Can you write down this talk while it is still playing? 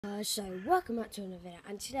So welcome back to another video,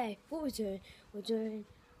 and today what we're doing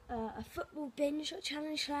a football binge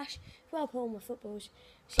challenge slash well, put all my footballs.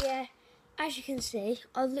 So yeah, as you can see,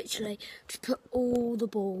 I literally just put all the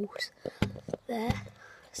balls there,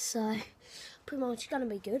 so pretty much it's gonna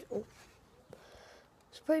be good.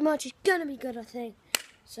 I think.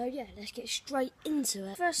 So yeah, let's get straight into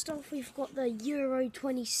it. First off, we've got the Euro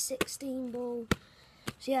 2016 ball.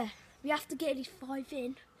 So yeah, we have to get at least 5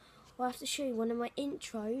 in. I have to show you one of my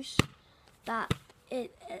intros that I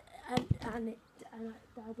didn't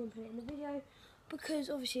put it in the video because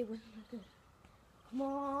obviously it wasn't that good. Come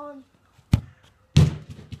on.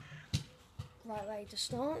 Right way to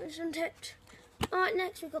start, isn't it? Alright,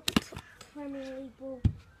 next we've got the Premier League ball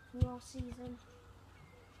from last season.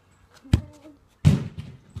 Come on.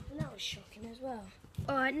 And that was shocking as well.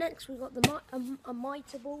 Alright, next we've got the a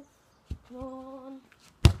mitre ball. Come on.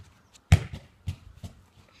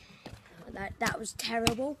 That was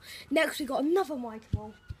terrible. Next we got another mitre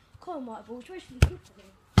ball. Come on, mitre ball, it's really good for me.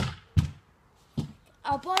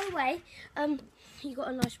 Oh, by the way, you got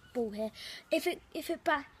a nice ball here. If it hits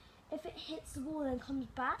the wall and comes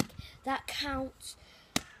back, that counts.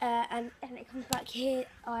 And it comes back here,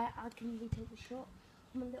 I can retake the shot.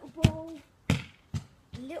 Come on, little ball.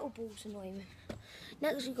 Little balls annoy me.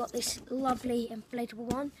 Next we got this lovely inflatable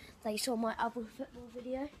one that you saw in my other football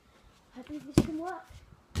video. Hopefully this can work.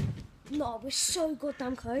 No, we're so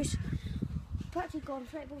goddamn close. Practically got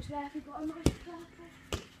inflatables left. We've got a nice purple.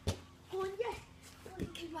 Go on, yes! Oh,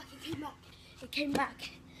 it came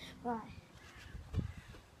back. Right.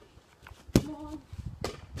 Come on.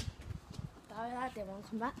 No, that didn't want to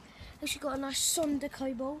come back. Actually got a nice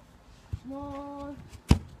Sondico ball. Come on.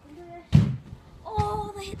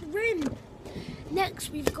 Oh, they hit the rim.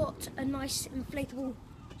 Next, we've got a nice inflatable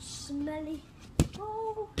smelly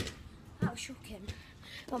ball. That was shocking.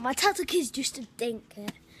 But my tactic is just to dink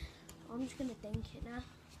it. I'm just going to dink it now.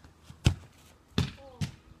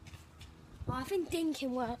 Well, I think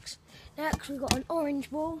dinking works. Next we've got an orange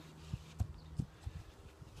ball.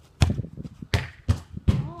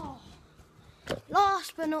 Oh.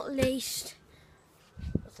 Last but not least,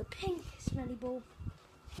 it's a pink smelly ball.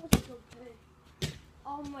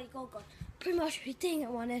 Oh my god. Pretty much we're doing it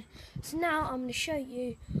one in. So now I'm going to show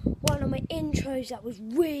you one of my intros that was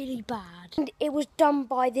really bad. And it was done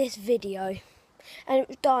by this video. And it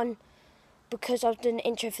was done because I was doing an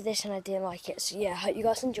intro for this and I didn't like it. So yeah, I hope you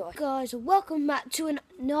guys enjoy. Guys, welcome back to I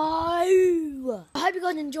hope you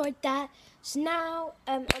guys enjoyed that. So now,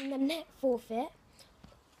 on the next forfeit,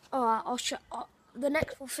 I'll show. The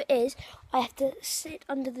next forfeit is I have to sit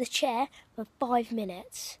under the chair for 5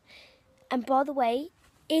 minutes. And by the way,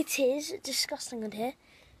 it is disgusting on here.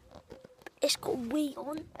 It's got wheat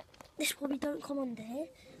on. This is why we don't come under here.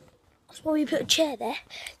 That's why we put a chair there.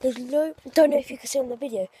 There's don't know if you can see on the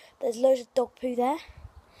video, but there's loads of dog poo there.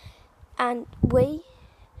 And wee.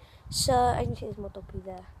 So, I can see there's more dog poo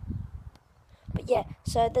there. But yeah,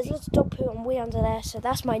 so there's lots of dog poo and wee under there. So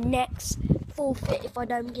that's my next forfeit if I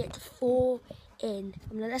don't get 4 in.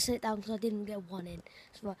 I'm going to lessen it down because I didn't get 1 in.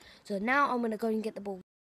 So now I'm going to go and get the ball.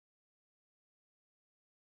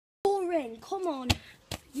 In, come on,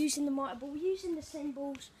 using the mitre ball, using the same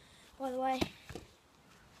balls, by the way.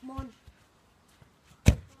 Come on.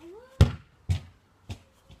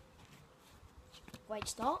 Great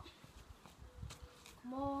start.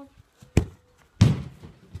 Come on.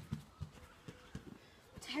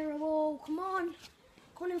 Terrible. Come on.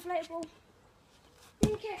 Come on, inflatable.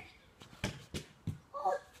 Think it.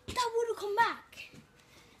 Oh, that would have come back.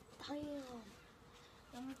 Damn.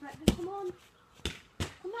 Come on.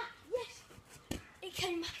 Come back, yes! It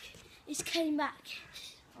came back. It came back.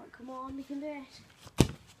 Alright, come on, we can do it.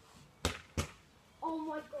 Oh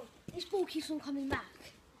my god, this ball keeps on coming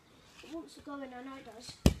back. It wants to go in, I know it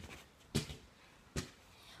does.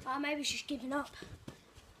 Maybe it's just giving up.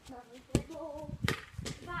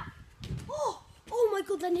 Back. Oh my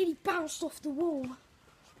god, that nearly bounced off the wall.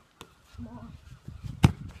 Come on.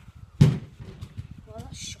 Well,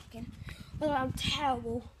 that's shocking. Well, I'm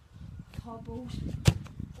terrible. Hard balls.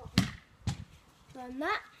 Done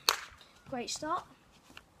that. Great start.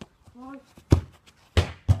 One.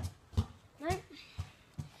 No.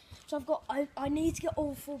 So I've got. I need to get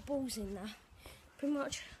all 4 balls in there. Pretty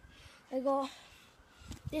much. I got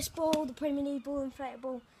this ball, the Premier League ball,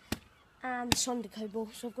 inflatable, and the Sondico ball.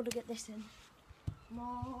 So I've got to get this in. Come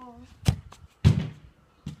on.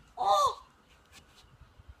 Oh!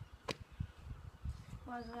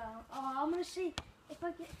 Where's that? Oh, I'm gonna see if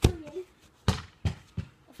I get 3 in.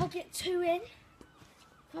 If I get 2 in.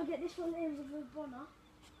 If I get this one in with a bonner,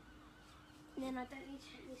 then I don't need to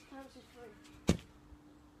hit this counts as 3.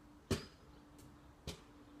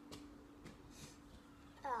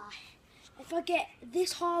 if I get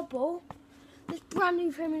this hard ball, this brand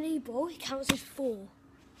new Premier League ball, it counts as 4. Okay.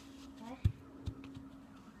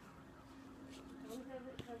 I'm going to go a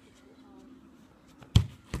bit closer to this hard.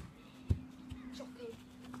 Choppy.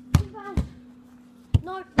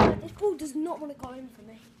 No, this ball does not want to go in for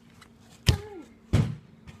me.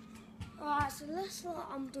 Alright, so let's start.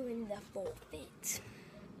 I'm doing the forfeit.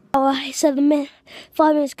 Alright, so the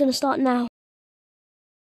 5 minutes is going to start now.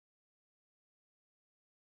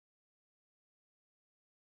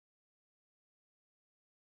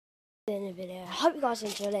 In the video. I hope you guys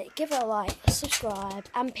enjoyed it. Give it a like, subscribe,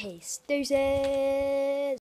 and peace. Deuces!